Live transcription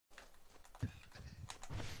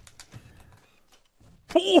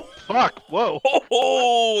Oh, Fuck! Whoa!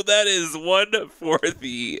 oh, that is one for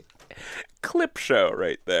the clip show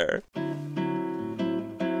right there.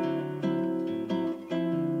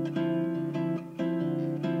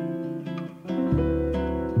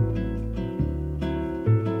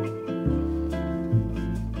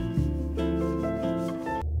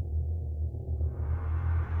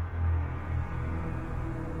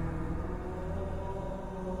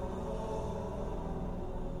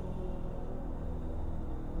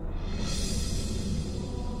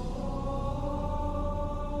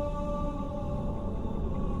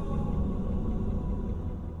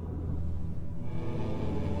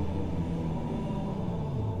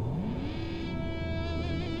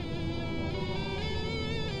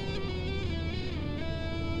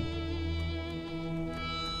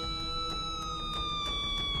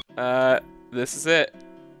 This is it.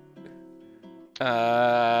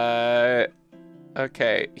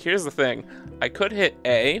 Okay, here's the thing. I could hit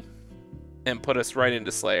A and put us right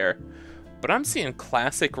into Slayer, but I'm seeing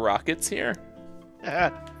classic rockets here,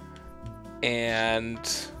 and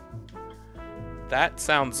that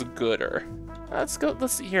sounds gooder. Let's go,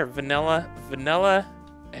 let's see here. Vanilla,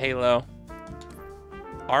 Halo,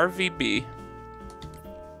 RVB.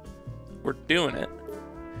 We're doing it.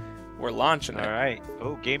 We're launching it. All right.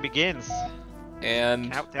 Oh, game begins.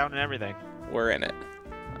 And Countdown and everything. we're in it.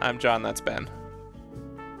 I'm John, that's Ben.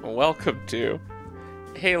 Welcome to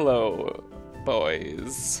Halo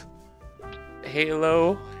Boys.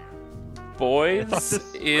 Halo Boys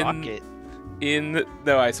Rocket.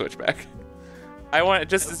 no, I switch back. I want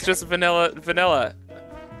just it's just vanilla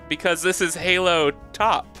because this is Halo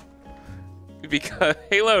Top. Because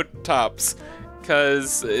Halo Tops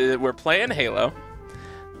because we're playing Halo.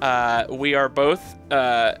 We are both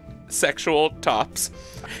sexual tops,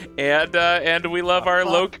 and we love our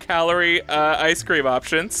low-calorie ice cream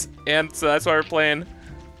options, and so that's why we're playing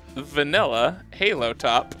vanilla Halo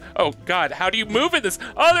Top. Oh God, how do you move in this?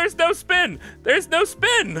 Oh, there's no spin. There's no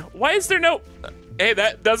spin. Why is there no? Hey,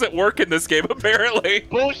 that doesn't work in this game apparently.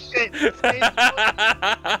 Bullshit. All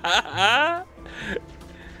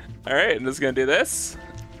right, I'm just gonna do this.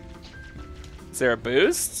 Is there a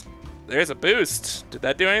boost? There's a boost. Did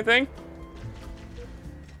that do anything?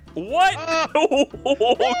 What?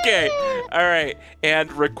 Okay. All right.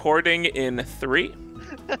 And recording in 3,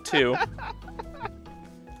 2.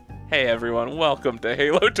 Hey everyone, welcome to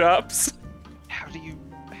Halo Tops. How do you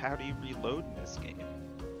reload in this game?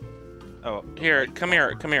 Oh, Here, come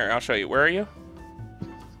here. I'll show you. Where are you?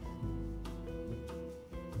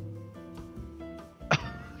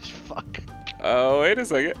 fuck. Oh, wait a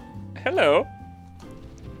second. Hello.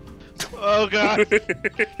 Oh God.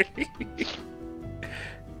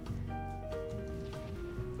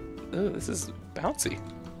 Ooh, this is bouncy.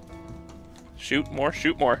 Shoot more,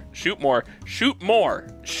 shoot more, shoot more, shoot more,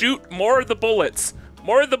 shoot more of the bullets.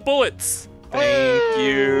 More of the bullets. Thank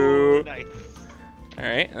you. Nice. All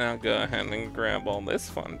right, and I'll go ahead and grab all this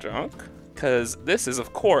fun junk. Because this is,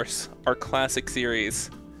 of course, our classic series,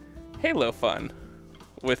 Halo Fun,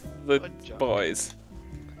 with the Fun junk. boys.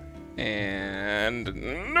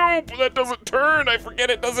 And nope, that doesn't turn. I forget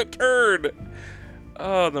it doesn't turn.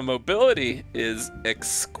 Oh, the mobility is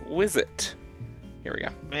exquisite. Here we go.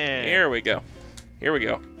 Man. Here we go. Here we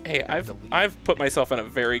go. Hey, I've put myself in a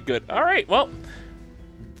very good. All right, well,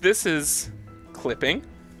 this is clipping,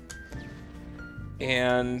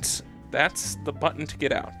 and that's the button to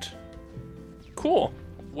get out. Cool.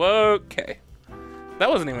 Okay. That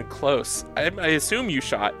wasn't even close. I assume you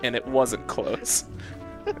shot, and it wasn't close.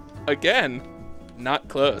 Again, not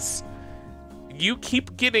close. You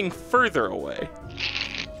keep getting further away.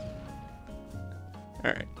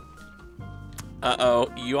 All right.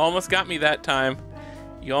 Uh-oh, you almost got me that time.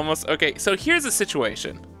 You almost, okay, so here's a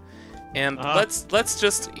situation. And let's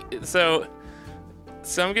just, so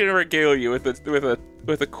I'm gonna regale you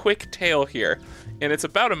with a quick tale here. And it's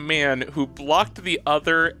about a man who blocked the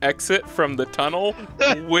other exit from the tunnel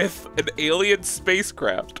with an alien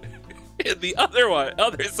spacecraft. And the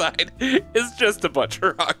other side is just a bunch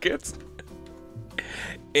of rockets.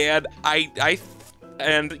 And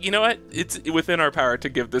and you know what? It's within our power to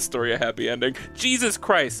give this story a happy ending. Jesus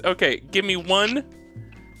Christ. Okay, give me 1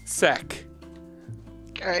 sec.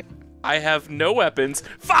 Okay. I have no weapons.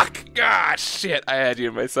 Fuck! Ah, shit. I had you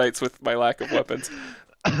in my sights with my lack of weapons.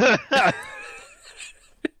 I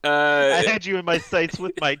had you in my sights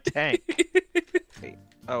with my tank. Wait.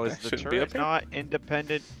 Oh, is the Shouldn't be turret up here. not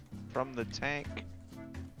independent from the tank?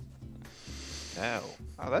 No.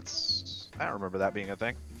 Oh, that's... I don't remember that being a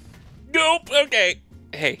thing. Nope. Okay.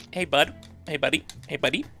 Hey, bud. Hey, buddy. Hey,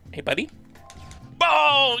 buddy. Hey, buddy.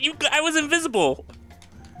 Oh, I was invisible.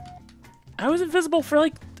 I was invisible for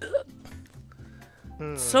like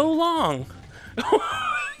so long.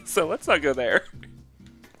 So let's not go there.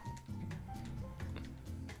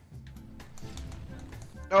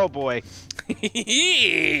 Oh boy.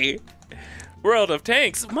 World of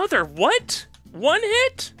Tanks. Mother, what? One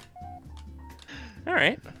hit?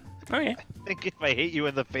 Alright. Okay. I think if I hit you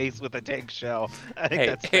in the face with a tank shell, I think Hey,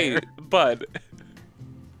 that's hey, fair. bud.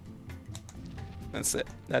 That's it.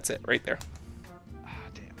 That's it, right there. Ah,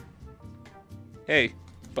 damn. Hey,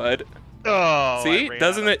 bud. Oh, See? I ran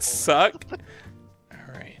Doesn't out of it suck?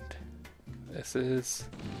 Alright. This is...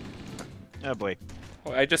 Oh boy.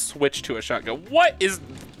 Oh, I just switched to a shotgun. What is...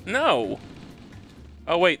 No.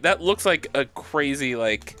 Oh, wait. That looks like a crazy,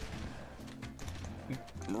 like...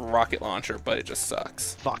 rocket launcher, but it just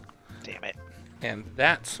sucks. Fuck. Damn it. And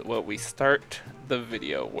that's what we start the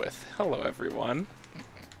video with. Hello, everyone.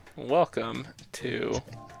 Welcome to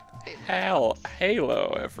Halo,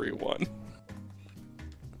 everyone.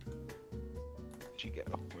 Where'd you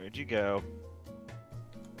go? Where'd you go?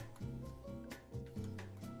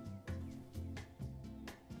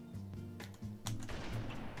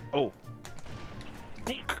 Oh.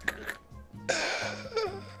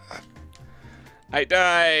 I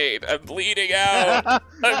died. I'm bleeding out.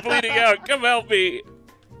 I'm bleeding out. Come help me.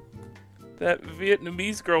 That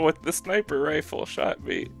Vietnamese girl with the sniper rifle shot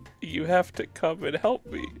me. You have to come and help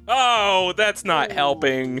me. Oh, that's not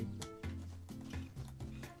helping.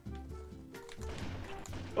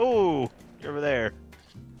 Oh, you're over there.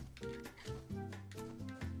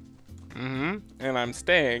 Mm-hmm. And I'm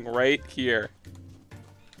staying right here.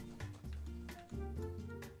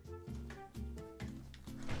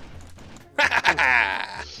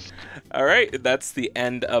 All right, that's the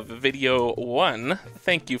end of video 1.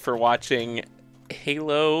 Thank you for watching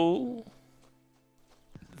Halo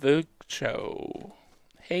the show.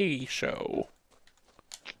 Hey show.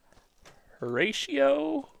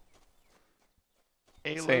 Horatio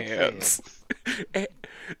Halo Sands.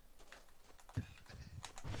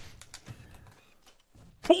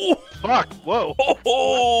 Fuck! Whoa!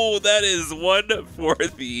 Oh, that is one for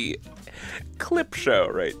the clip show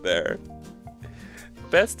right there.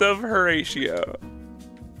 Best of Horatio.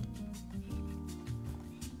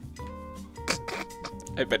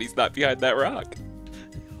 I bet he's not behind that rock.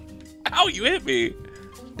 Ow, you hit me.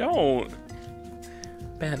 Don't.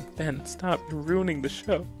 Ben, stop. You're ruining the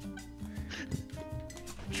show.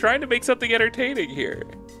 I'm trying to make something entertaining here.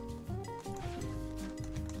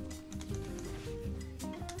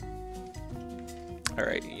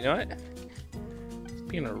 Alright, you know what?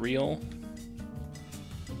 Being a real...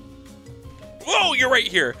 Whoa, you're right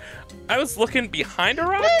here. I was looking behind a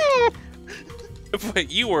rock,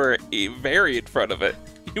 but you were very in front of it.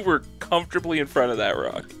 You were comfortably in front of that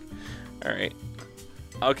rock. All right.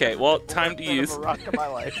 Okay, well, time to use... A rock in my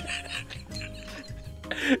life.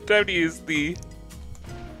 Time to use the...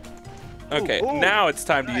 Okay, Ooh, now it's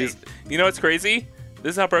time to nice. use... You know what's crazy?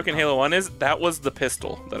 This is how broken Halo 1 is. That was the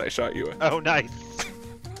pistol that I shot you with. Oh, nice.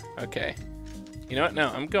 Okay. You know what? No,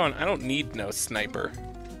 I'm going... I don't need no sniper.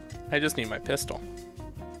 I just need my pistol.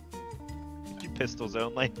 You pistols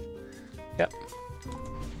only. Yep.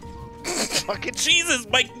 Fucking Jesus,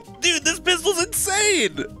 dude, this pistol's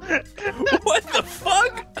insane! What the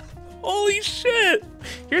fuck? Holy shit!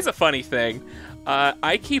 Here's a funny thing.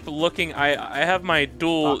 I keep looking. I have my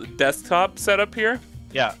dual desktop set up here.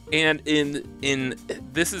 Yeah. And in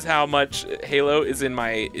this is how much Halo is in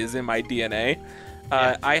my DNA.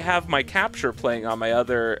 Yeah. I have my capture playing on my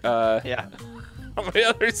other Yeah. on my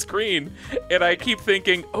other screen, and I keep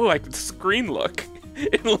thinking, oh, I can screen look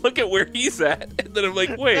and look at where he's at, and then I'm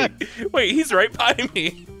like, wait, he's right by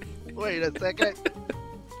me. Wait a second.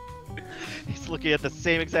 He's looking at the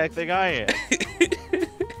same exact thing I am.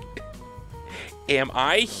 Am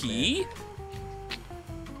I he?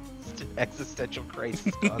 It's an existential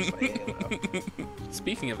crisis caused by Halo.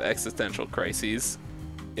 Speaking of existential crises,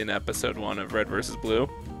 in episode 1 of Red vs. Blue,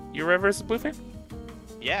 you a Red vs. Blue fan?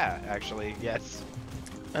 Yeah, actually, yes.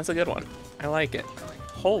 That's a good one. I like it.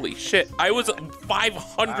 Holy shit! I was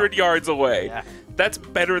 500 yards away. Yeah. That's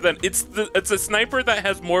better than it's a sniper that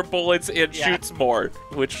has more bullets and Yeah. shoots more,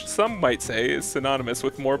 which some might say is synonymous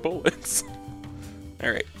with more bullets.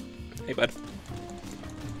 All right, hey bud,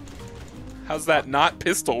 how's that not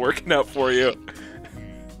pistol working out for you?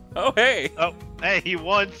 Oh hey. Oh, hey, he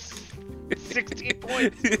won 16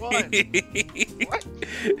 points. He won. What?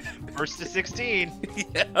 First to 16.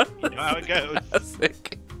 Yeah. You know how it goes.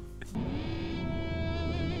 Classic.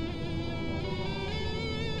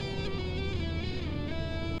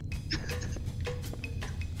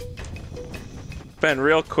 Ben,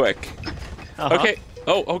 real quick. Uh-huh. Okay.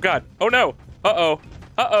 Oh god. Oh no. Uh-oh.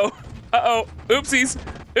 Uh-oh. Uh-oh. Oopsies.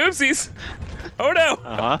 Oopsies. Oh, no.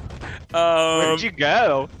 Where did you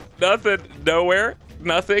go? Nothing. Nowhere.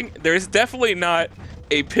 Nothing. There's definitely not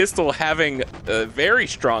a pistol having a very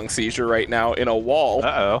strong seizure right now in a wall.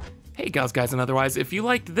 Uh-oh. Hey, gals, guys, and otherwise, if you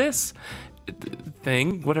liked this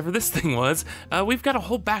thing, whatever this thing was, we've got a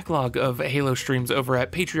whole backlog of Halo streams over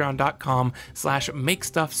at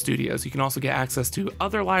patreon.com/MakeStuffStudios. You can also get access to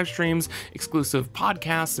other live streams, exclusive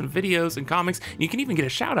podcasts and videos and comics. And you can even get a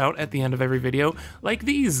shout out at the end of every video, like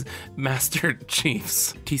these Master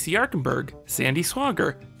Chiefs: TC Arkenberg, Sandy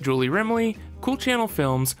Swagger, Julie Rimley, Cool Channel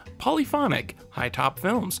Films, Polyphonic, High Top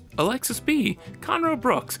Films, Alexis B, Conroe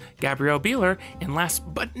Brooks, Gabrielle Beeler, and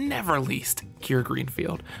last but never least, Keir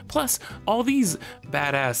Greenfield. Plus, all these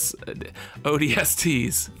badass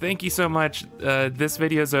ODSTs. Thank you so much. This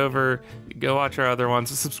video's over. Go watch our other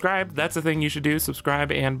ones. Subscribe. That's the thing you should do.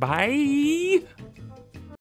 Subscribe, and bye.